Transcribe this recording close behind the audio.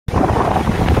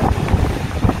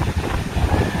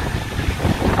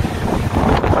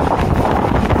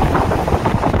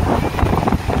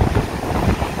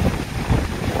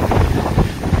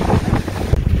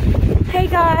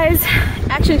guys,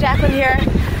 Action Jacqueline here.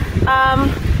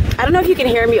 I don't know if you can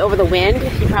hear me over the wind.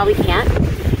 You probably can't.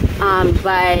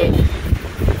 But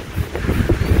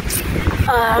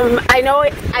I know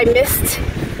I missed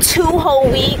 2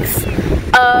 whole weeks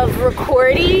of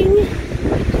recording,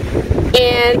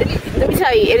 and let me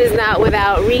tell you, it is not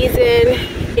without reason.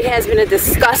 It has been a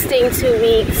disgusting 2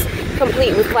 weeks,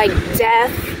 complete with like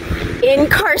death,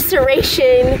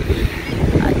 incarceration.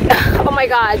 Oh my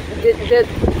God,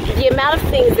 the amount of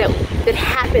things that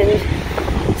happened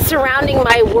surrounding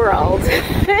my world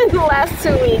in the last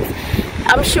 2 weeks.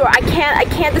 I'm sure I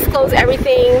can't disclose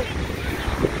everything,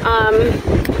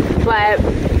 but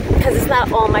because it's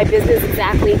not all my business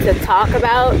exactly to talk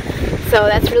about. So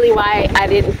that's really why I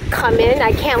didn't come in.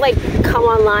 I can't like come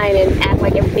online and act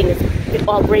like everything is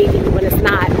all gravy when it's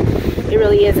not. It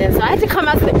really isn't. So I had to come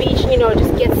out to the beach, you know,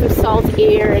 just get some salt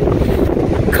air and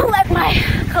collect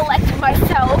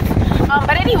myself.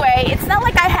 But anyway, it's not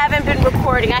like I haven't been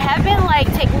recording. I have been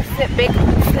like taking snippets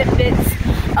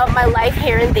of my life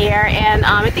here and there, and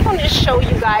I think I'm going to show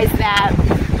you guys that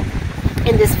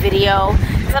in this video,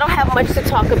 because I don't have much to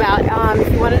talk about.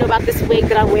 If you want to know about this wig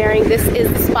that I'm wearing, this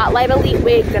is the Spotlight Elite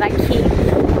wig that I keep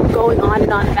going on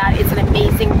and on about. It's an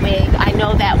amazing wig. I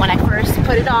know that when I first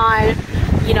put it on,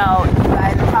 you know, you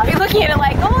guys are probably looking at it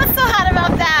like, oh, what's so hot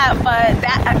about that? But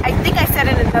that, I think I said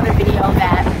in another video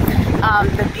that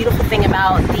the beautiful thing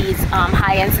about these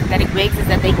high-end synthetic wigs is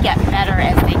that they get better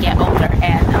as they get older,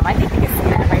 and I think you can see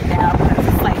that right now because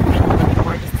it's like really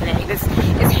gorgeous today. This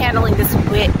is handling this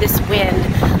wind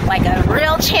like a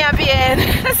real champion.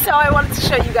 So I wanted to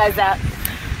show you guys that.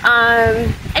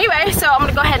 Anyway, so I'm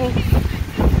gonna go ahead and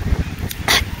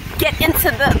get into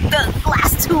the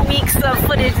last 2 weeks of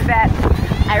footage that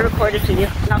I recorded for you,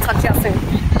 and I'll talk to y'all soon.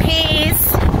 Peace.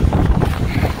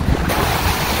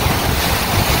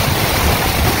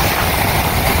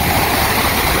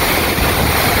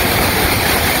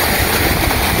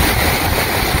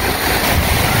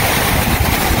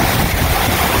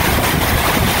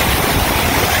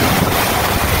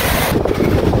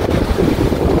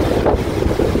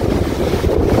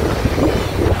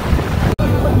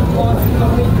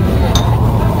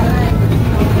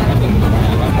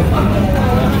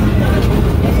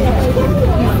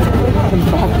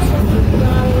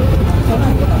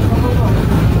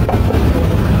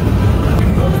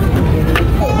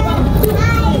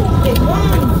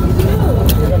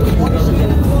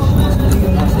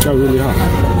 Really hot.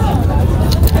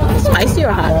 Spicy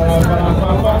or hot? Le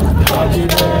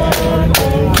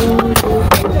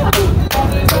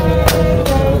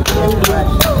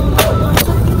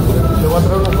voy a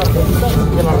traer unas tarjetitas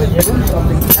que la rellenen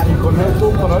y con esto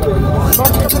para los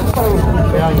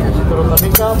cumpleaños, pero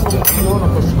también cada promoción o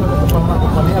cosita que para una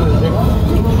compañía les llega.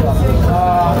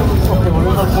 Porque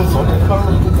volviendo al punto, es para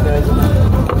los cumpleaños.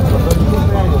 Cuando es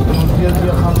cumpleaños, unos 10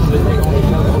 días antes les llega un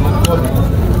email con un código.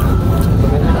 Con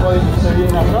ese código usted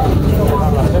viene acá, le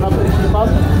dan la cena principal,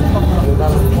 le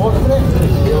dan el postre y se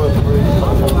lleva el producto.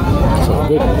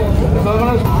 De todas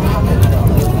maneras,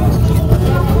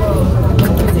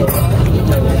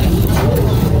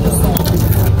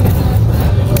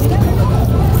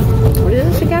 what is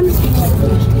this again?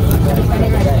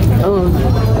 Oh,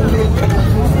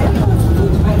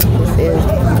 this is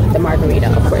the margarita,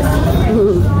 of course.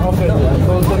 okay,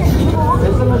 entonces,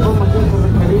 esa es la información que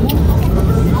requerimos.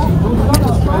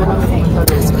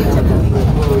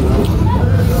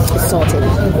 It's salted.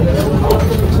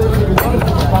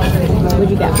 What'd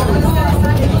you get?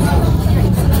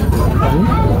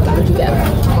 What'd you get?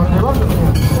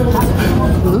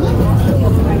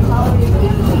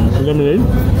 Lemonade?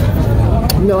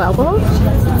 No alcohol?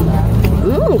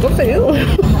 Good for you.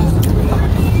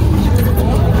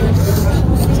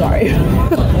 Sorry.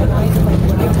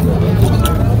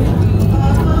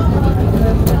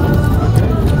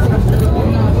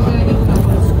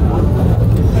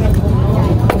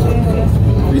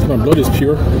 At least my blood is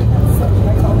pure.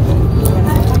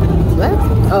 What?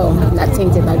 Oh, not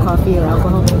tainted by coffee or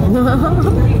alcohol.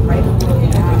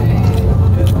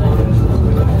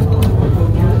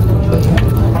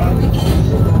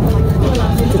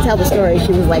 To tell the story,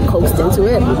 she was like coaxed into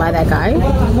it by that guy. I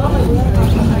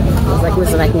was like,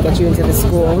 listen, I can get you into the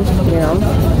school, you know.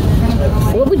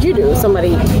 What would you do if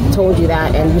somebody told you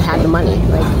that and you had the money?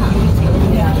 Like,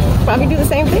 probably do the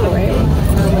same thing, right?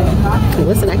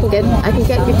 Listen, I can get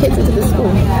your kids into the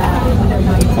school.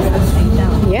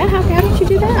 Yeah, how did you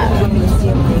do that?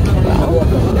 Well,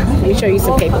 let me show you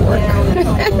some paperwork. I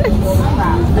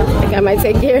think I might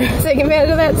take advantage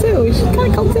of that too. She kind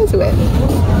of comes into it.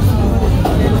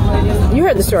 You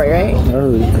heard the story, right? I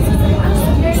heard.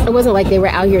 It wasn't like they were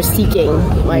out here seeking,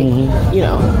 like, you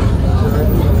know.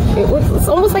 It's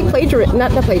almost like plagiarism.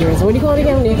 Not plagiarism. What do you call it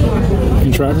again?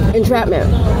 Entrapment?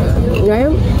 Entrapment.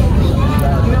 Right?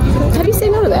 How do you say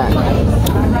no to that?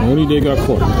 Only they got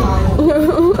caught.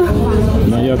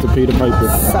 Now you have to pay the piper.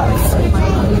 Sucks.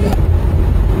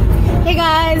 Hey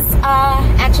guys,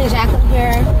 Action Jacqueline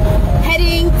here.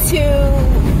 Heading to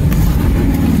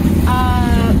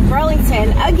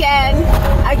Burlington again.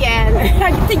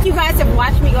 I think you guys have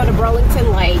watched me go to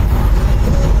Burlington like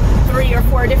 3 or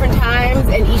 4 different times,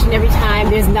 and each and every time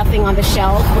there's nothing on the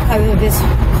shelf because of this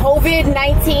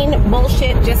COVID-19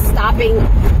 bullshit just stopping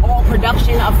all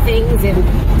production of things and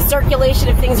circulation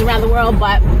of things around the world.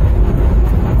 But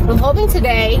I'm hoping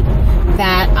today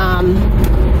that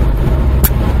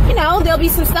you know, there'll be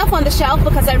some stuff on the shelf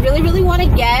because I really want to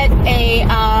get a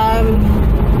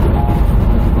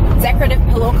decorative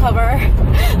pillow cover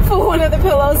for one of the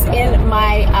pillows in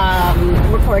my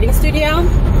recording studio.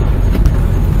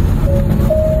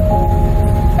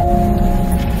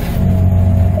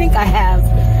 I think I have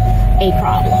a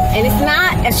problem, and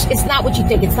it's not what you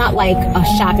think. It's not like a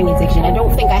shopping addiction. I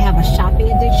don't think I have a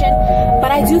shopping addiction,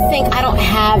 but I do think I don't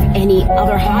have any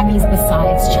other hobbies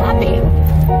besides shopping.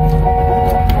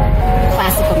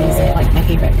 Classical music, like my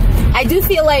favorite. I do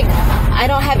feel like I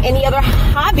don't have any other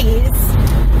hobbies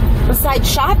besides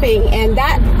shopping, and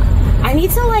that I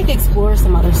need to like explore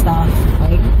some other stuff.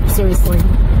 Like seriously,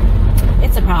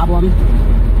 it's a problem.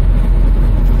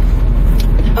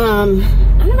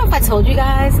 I don't know if I told you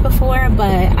guys before,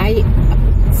 but I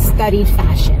studied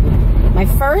fashion. My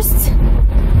first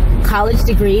college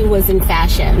degree was in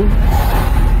fashion,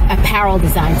 apparel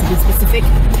design to be specific,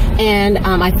 and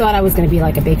I thought I was going to be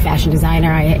like a big fashion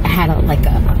designer. I had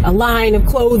a line of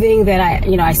clothing that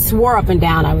I swore up and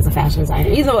down I was a fashion designer,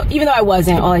 even though I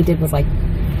wasn't. All I did was like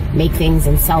make things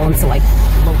and sell them to like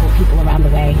local people around the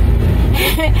way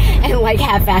and like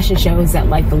have fashion shows at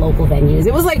like the local venues.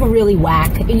 It was like really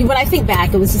whack. When I think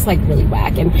back, it was just like really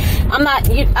whack, and I'm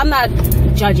not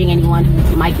judging anyone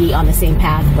who might be on the same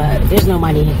path, but there's no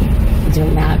money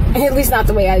doing that, at least not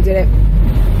the way I did it.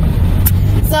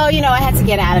 So, you know, I had to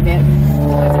get out of it.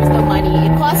 There was no money.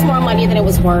 It cost more money than it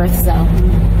was worth, so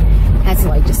I had to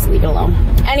like just leave it alone.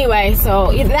 Anyway,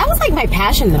 so that was like my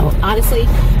passion though. Honestly,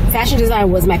 fashion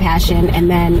design was my passion, and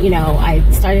then, you know, I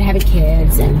started having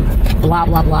kids and blah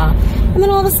blah blah. And then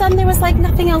all of a sudden there was like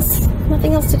nothing else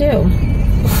to do.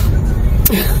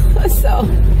 So,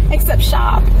 except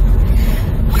shop.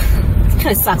 It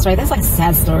kind of sucks, right? That's like a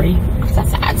sad story. That's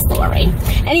a sad story.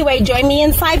 Anyway, join me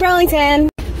inside Burlington.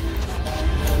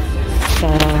 So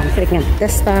I'm picking up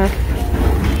this stuff.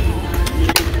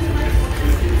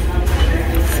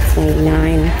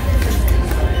 $6.99.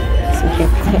 Some hair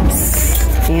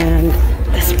clips and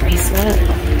this bracelet.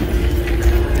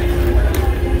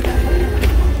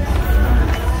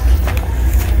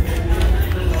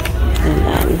 And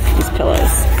then these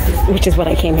pillows, which is what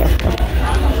I came here for.